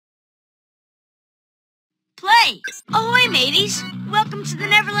play. Ahoy, mateys! Welcome to the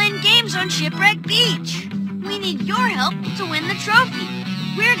Neverland Games on Shipwreck Beach. We need your help to win the trophy.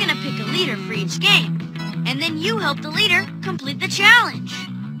 We're gonna pick a leader for each game, and then you help the leader complete the challenge.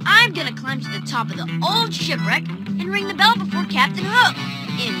 I'm gonna climb to the top of the old shipwreck and ring the bell before Captain Hook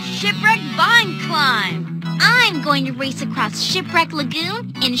in Shipwreck Vine Climb. I'm going to race across Shipwreck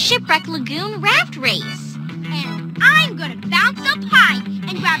Lagoon in Shipwreck Lagoon Raft Race. And I'm gonna bounce up high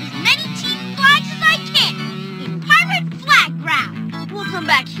and grab as many team flags as I can in Pirate Flag Grab. We'll come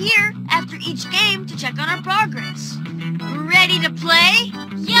back here after each game to check on our progress. Ready to play?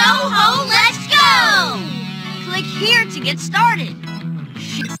 Yo-ho, let's go! Click here to get started.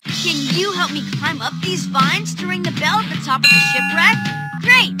 Can you help me climb up these vines to ring the bell at the top of the shipwreck?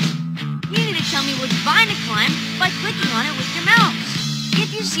 Great! You need to tell me which vine to climb by clicking on it with your mouse.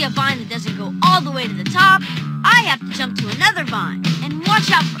 If you see a vine that doesn't go all the way to the top, I have to jump to another vine. And watch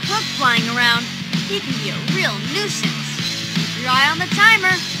out for Hook flying around. He can be a real nuisance. Keep your eye on the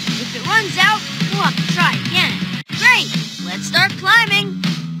timer. If it runs out, we'll have to try again. Great! Let's start climbing.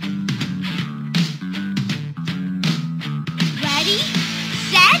 Ready,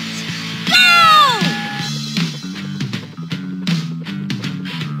 set, go!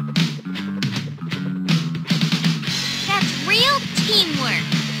 That's real teamwork.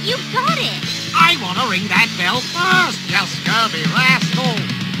 You got it. I want to ring that bell first, you scurvy rascal.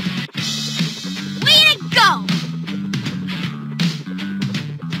 Way to go!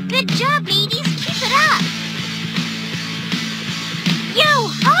 Good job, mateys. Keep it up.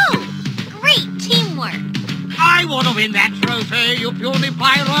 Yo-ho! Great teamwork. I want to win that trophy, you puny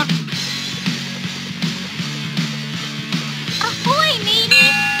pirate. Ahoy,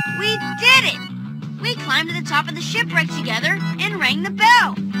 mateys! We did it! We climbed to the top of the shipwreck together and rang the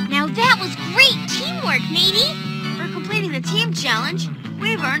bell. Now that was great teamwork, matey. For completing the team challenge,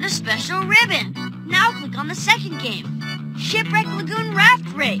 we've earned a special ribbon. Now click on the second game, Shipwreck Lagoon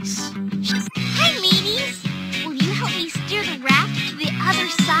Raft Race. Hi, mateys. Will you help me steer the raft to the other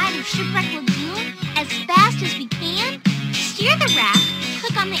side of Shipwreck Lagoon as fast as we can? To steer the raft,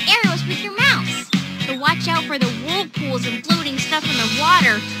 click on the arrows with your mouse. But watch out for the whirlpools and floating stuff in the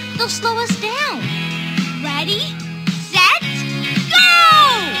water. They'll slow us down. Ready, set, go!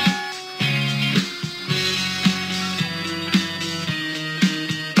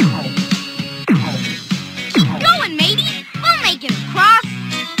 Keep going, matey. We'll make it across.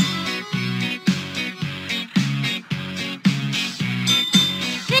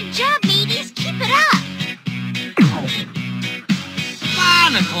 Good job, mateys. Keep it up.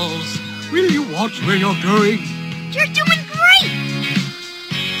 Barnacles, will you watch where you're going? You're doing great!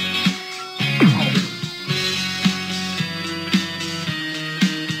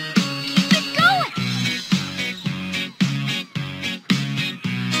 Keep it going!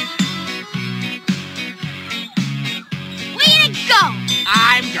 Way to go!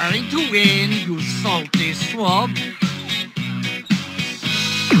 I'm going to win, you salty swab.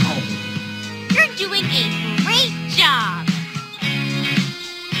 You're doing a great job.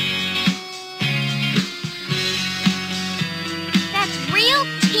 That's real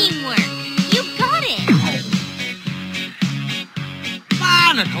teamwork. You got it.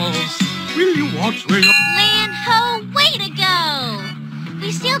 Barnacles, will you watch where you're... Land ho, way to go.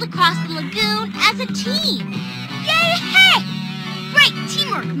 We sailed across the lagoon as a team. Yay, hey! Great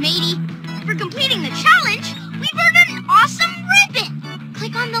teamwork, matey. For completing the challenge, we've earned an awesome ribbon.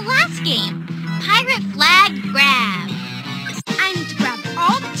 Click on the last game, Pirate Flag Grab. I need to grab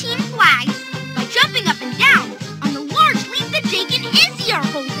all the team flags by jumping up and down on the large leaf that Jake and Izzy are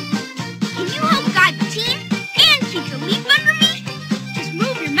holding. Can you help guide the team and keep the leaf under me? Just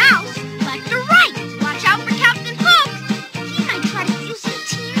move your mouse left or right. Watch out for Captain Hook. He might try to steal some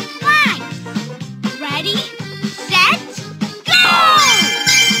team flags. Ready, set, go!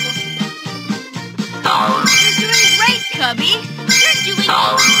 You're doing great, Cubby. You're doing a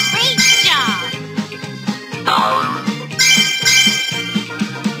great job.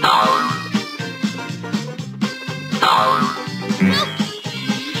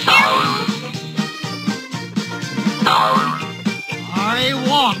 I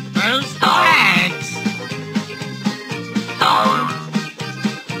want those flags.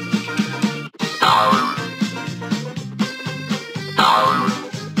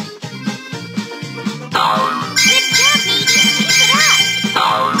 Good job, mateys. Keep it up.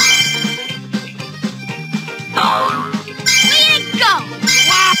 Way to go!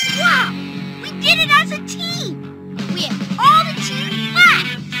 Wow! We did it as a team! We have all the team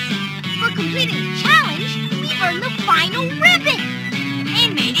flags! For completing the challenge, we've earned the final ribbon! Hey,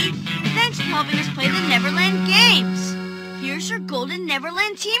 matey. Thanks for helping us play the Neverland Games. Here's your golden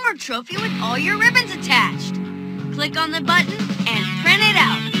Neverland Teamwork Trophy with all your ribbons attached. Click on the button and print it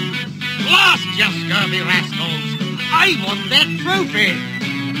out. Blast, you scurvy rascals! I won that trophy!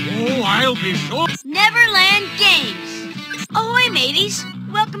 Oh, I'll be sure. Neverland Games. Ahoy, mateys!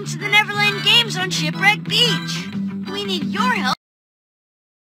 Welcome to the Neverland Games on Shipwreck Beach. We need your help.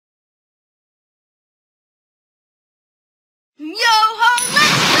 Yo-ho,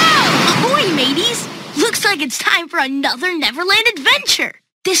 let's go! Ahoy, mateys! Looks like it's time for another Neverland adventure.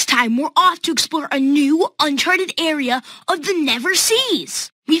 This time, we're off to explore a new, uncharted area of the Never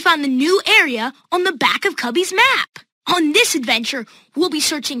Seas. We found the new area on the back of Cubby's map. On this adventure, we'll be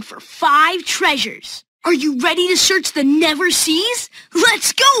searching for 5 treasures. Are you ready to search the Never Seas?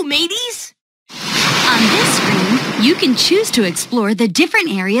 Let's go, mateys! On this screen, you can choose to explore the different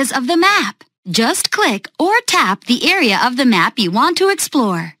areas of the map. Just click or tap the area of the map you want to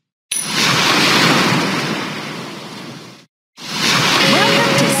explore.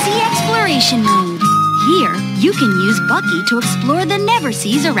 Welcome to Sea Exploration Mode. Here, you can use Bucky to explore the Never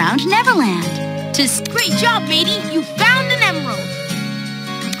Seas around Neverland. Great job, matey! You found an emerald!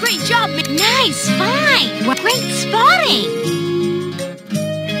 Great job, matey! Nice find! Great spotting!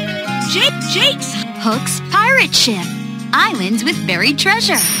 Jake's! Hook's pirate ship. Islands with buried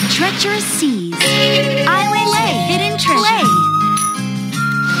treasure. Treacherous seas. Islands with hidden treasure.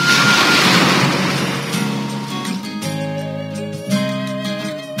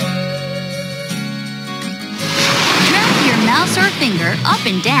 Drag your mouse or finger up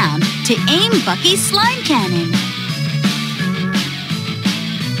and down to aim Bucky's slime cannon.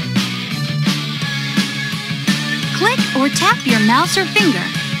 Click or tap your mouse or finger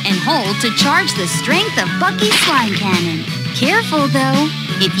and hold to charge the strength of Bucky's slime cannon. Careful, though.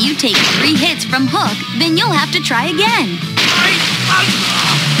 If you take 3 hits from Hook, then you'll have to try again.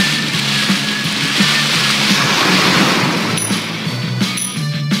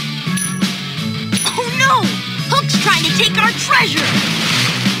 Oh no! Hook's trying to take our treasure!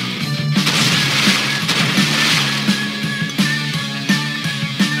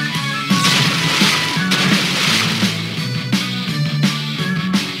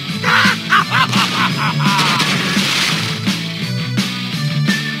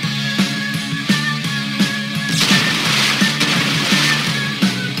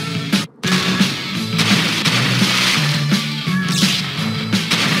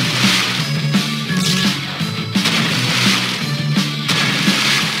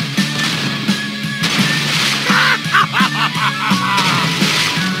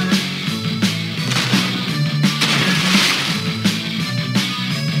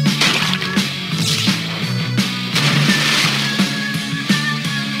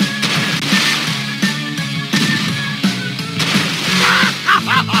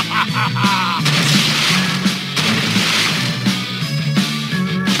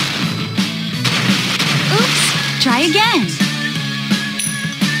 Try again.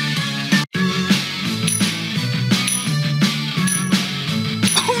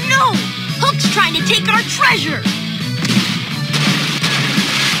 Oh no! Hook's trying to take our treasure!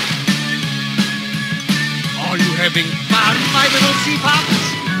 Are you having fun, my little sea pups?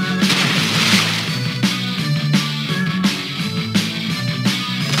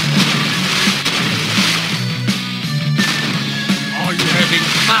 Are you having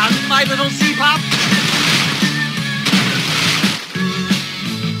fun, my little sea